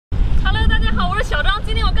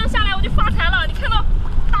今天我刚下来我就发财了，你看到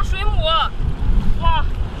大水母，哇！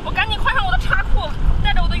我赶紧换上我的叉裤，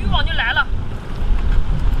带着我的渔网就来了。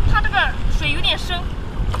它这个水有点深，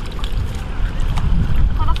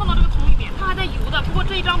把它放到这个桶里面，它还在游的。不过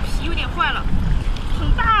这一张皮有点坏了，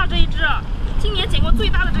很大这一只，今年捡过最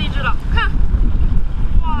大的这一只了。看，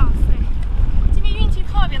哇塞，今天运气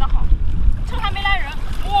特别的好，趁还没来人，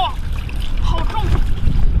哇，好重！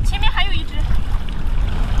前面还有一只，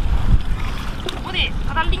我得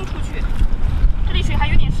把它拎出去。这里水还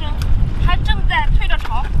有点深，还正在退着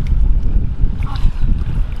潮。啊，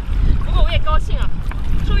不过我也高兴啊，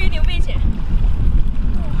稍微有点危险。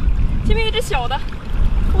前面有一只小的，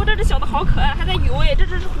不过这只小的好可爱，还在游哎，这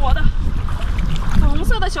只是活的，粉红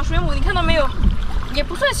色的小水母，你看到没有？也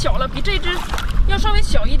不算小了，比这只要稍微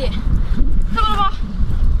小一点，看到了吗？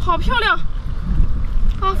好漂亮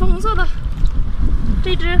啊，粉红色的，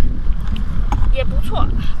这只也不错，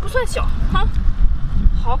不算小哈，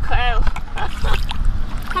好可爱哦。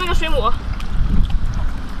看那个水母，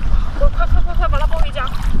我快把它抱回家！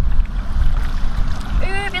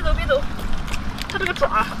哎，别走别走，它这个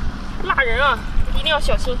爪辣人啊，一定要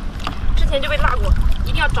小心。之前就被辣过，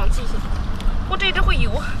一定要长记性。不过这一只会游，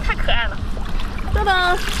太可爱了。噔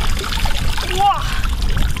噔，哇，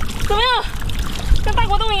怎么样？跟大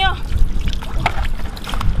果冻一样。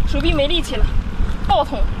手臂没力气了，爆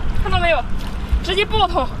桶，看到没有？直接爆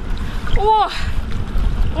桶！哇，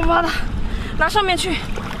我把它拿上面去，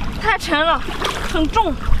太沉了，很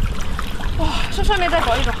重。哇，上面再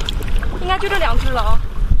找一找，应该就这两只了啊，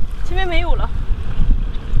前面没有了，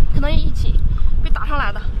可能也一起被打上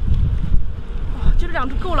来的。哇，就这两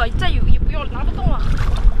只够了，再有也不要了，拿不动了。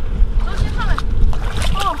走，先上来。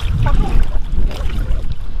哦，好重！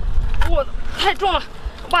哇，太重了，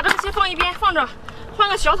我把这个先放一边放着，换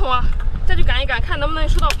个小桶啊，再去赶一赶，看能不能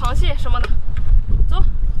收到螃蟹什么的。走，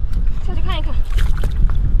下去看一看。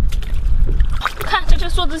看，这只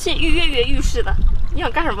梭子蟹跃跃欲试的，你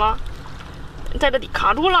想干什么？在这里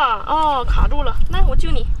卡住了哦，卡住了，来我救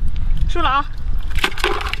你，收了啊！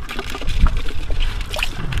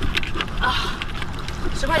啊，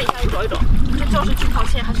石块底下去找一找，这教室区螃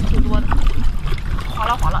蟹还是挺多的，划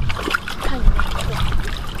了，看有没有货。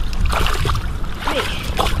嘿，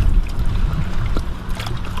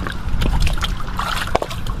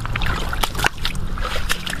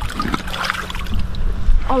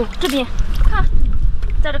哦，这边看。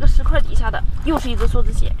在这个石块底下的又是一只梭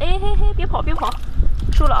子蟹，哎嘿嘿，别跑，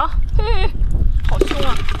收了啊！嘿嘿，好凶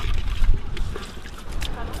啊！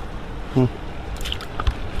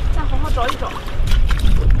再好好找一找，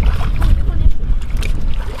放点水，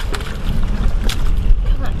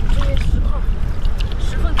看看这些石块，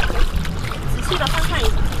十分可爱，仔细的翻看一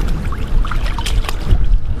下，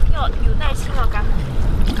一定要有耐心啊，干，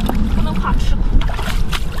不能怕吃苦。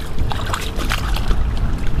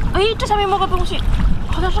哎，这下面摸个东西。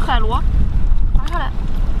好像是海螺，拿下来。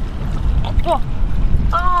哇，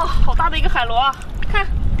啊，好大的一个海螺啊！看，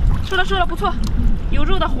收了，不错，有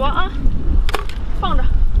肉的活啊，放着。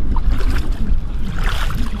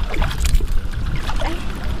哎，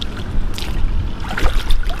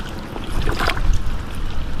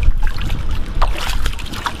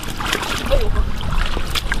哎呦呵！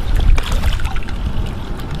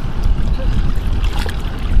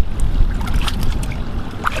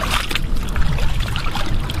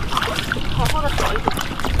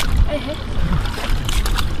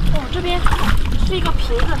是一个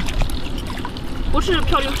瓶子，不是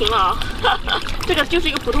漂流瓶了啊，这个就是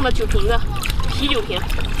一个普通的酒瓶子，啤酒瓶。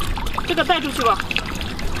这个带出去吧，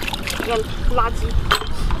这个垃圾。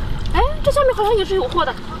哎，这下面好像也是有货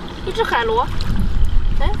的，一只海螺。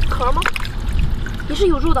哎，壳吗？也是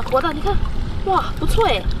有肉的，活的。你看，哇，不错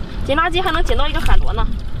哎，捡垃圾还能捡到一个海螺呢，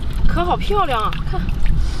壳好漂亮啊！看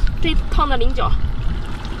这一趟的菱角，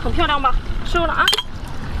很漂亮吧？收了啊。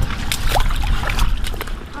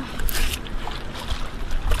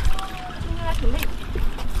挺累，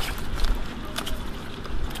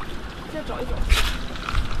再找一找。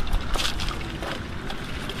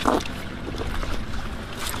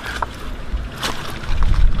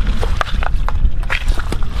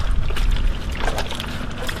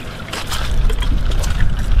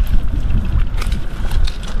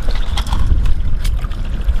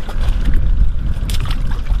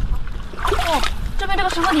哦，这边这个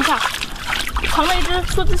石头底下藏了一只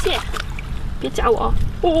梭子蟹，别夹我啊！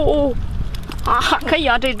哦。啊，可以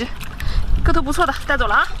啊，这只个头不错的，带走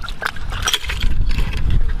了啊。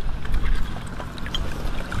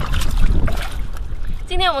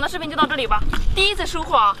今天我们的视频就到这里吧。第一次收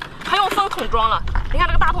获啊，还用分桶装了。你看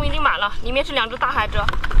这个大桶已经满了，里面是2只大海蜇，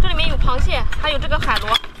这里面有螃蟹，还有这个海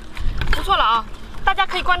螺，不错了啊。大家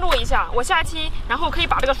可以关注我一下，我下期然后可以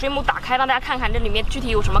把这个水母打开，让大家看看这里面具体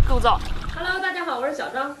有什么构造。Hello， 大家好，我是小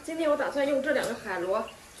张。今天我打算用这2个海螺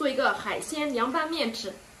做一个海鲜凉拌面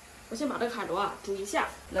吃。我先把这个海螺啊煮一下，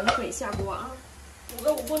冷水下锅啊，煮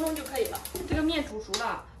个5分钟就可以了。这个面煮熟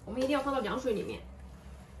了，我们一定要放到凉水里面，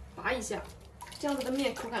拔一下，这样子的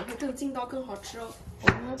面口感会更筋道，更好吃哦。我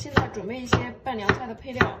们现在准备一些拌凉菜的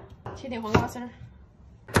配料，切点黄瓜丝儿，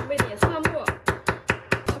准备点蒜末。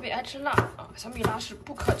特别爱吃辣啊，小米辣是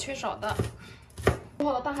不可缺少的。煮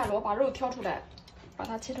好的大海螺，把肉挑出来，把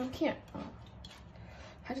它切成片啊，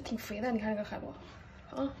还是挺肥的。你看这个海螺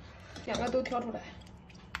啊，2个都挑出来。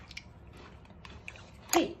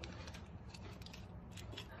嘿，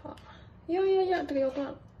好，呀，这个要断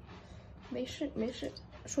了，没事，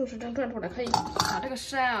顺时针转出来，可以把这个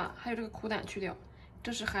鳃啊，还有这个苦胆去掉。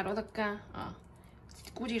这是海螺的肝啊。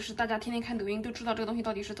估计是大家天天看抖音都知道这个东西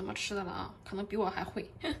到底是怎么吃的了啊，可能比我还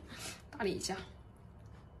会打理一下。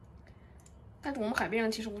但是我们海边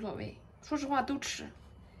人其实无所谓，说实话都吃，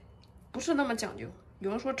不是那么讲究。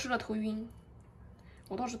有人说吃了头晕，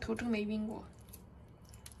我倒是头真没晕过。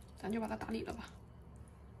咱就把它打理了吧。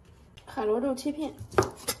海螺肉切片，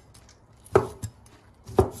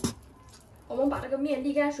我们把这个面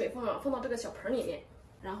沥干水分啊，放到这个小盆里面，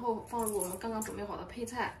然后放入我们刚刚准备好的配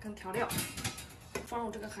菜跟调料。放入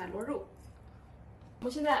这个海螺肉，我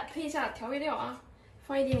们现在配一下调味料啊，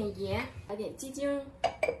放一点点盐，来点鸡精，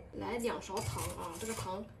来2勺糖啊，这个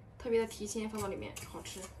糖特别的提鲜，放到里面好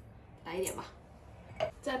吃，来一点吧。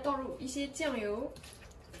再倒入一些酱油，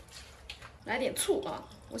来点醋啊，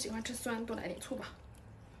我喜欢吃酸，多来点醋吧。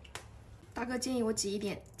大哥建议我挤一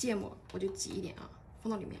点芥末，我就挤一点啊，放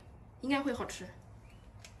到里面，应该会好吃。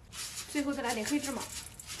最后再来点黑芝麻，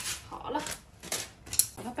好了，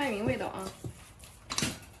把它拌匀味道啊。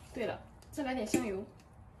对了，再来点香油，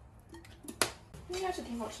应该是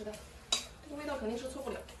挺好吃的，这个味道肯定是错不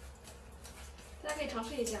了，大家可以尝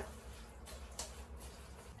试一下。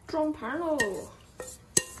装盘喽，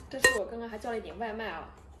这是我刚刚还叫了一点外卖啊，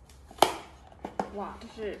哇，这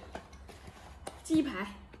是鸡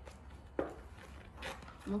排，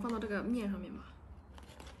我们放到这个面上面吧，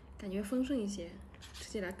感觉丰盛一些，吃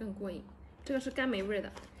起来更过瘾。这个是甘梅味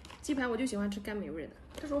的，鸡排我就喜欢吃甘梅味的。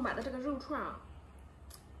这是我买的这个肉串啊。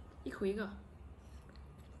一口一个，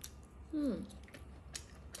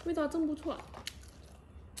味道真不错。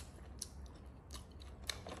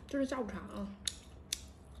这是下午茶啊，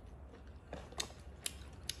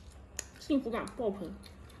幸福感爆棚。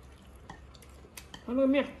尝这个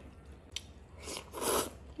面，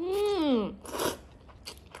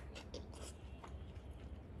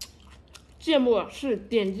芥末是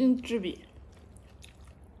点睛之笔，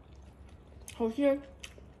好鲜，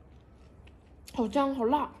好香，好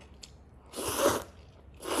辣。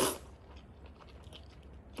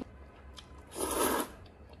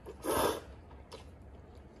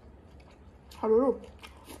海螺肉，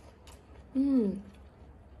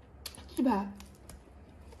鸡排，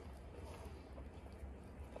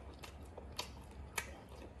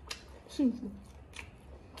幸福。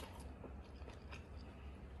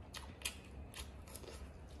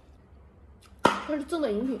这是正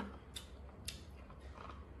的饮品。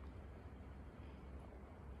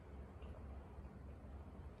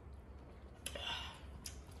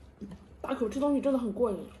大口吃东西真的很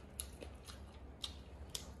过瘾。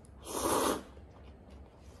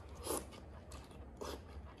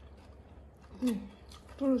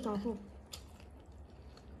真是享受。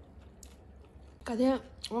改天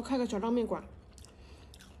我要开个小张面馆，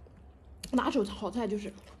拿手好菜就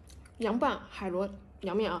是凉拌海螺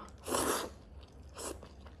凉面啊。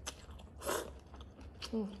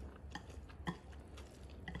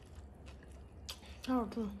太好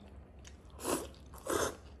吃了。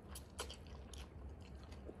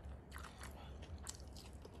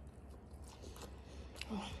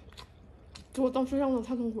给我当摄像的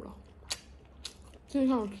太痛苦了，真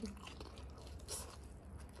想吃。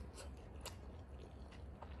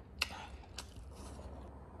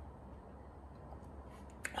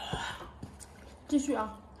继续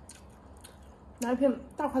啊，来一片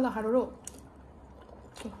大块的海螺肉。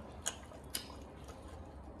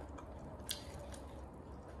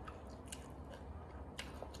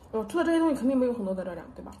我吃的这些东西肯定没有很多的热量，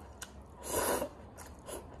对吧？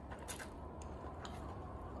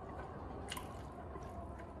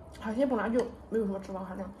海鲜本来就没有什么脂肪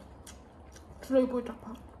含量，吃了又不会长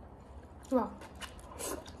胖，对吧？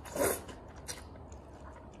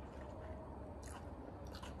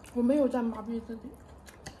我没有在麻痹自己，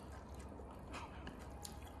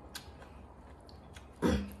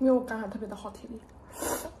因为我赶海特别的耗体力。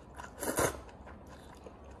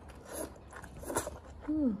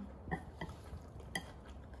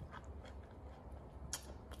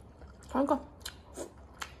尝一个。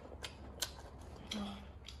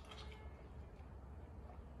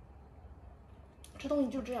吃东西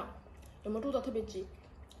就这样，有没有录的特别急？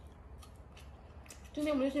今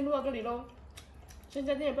天我们就先录到这里喽，下期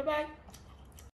再见，拜拜。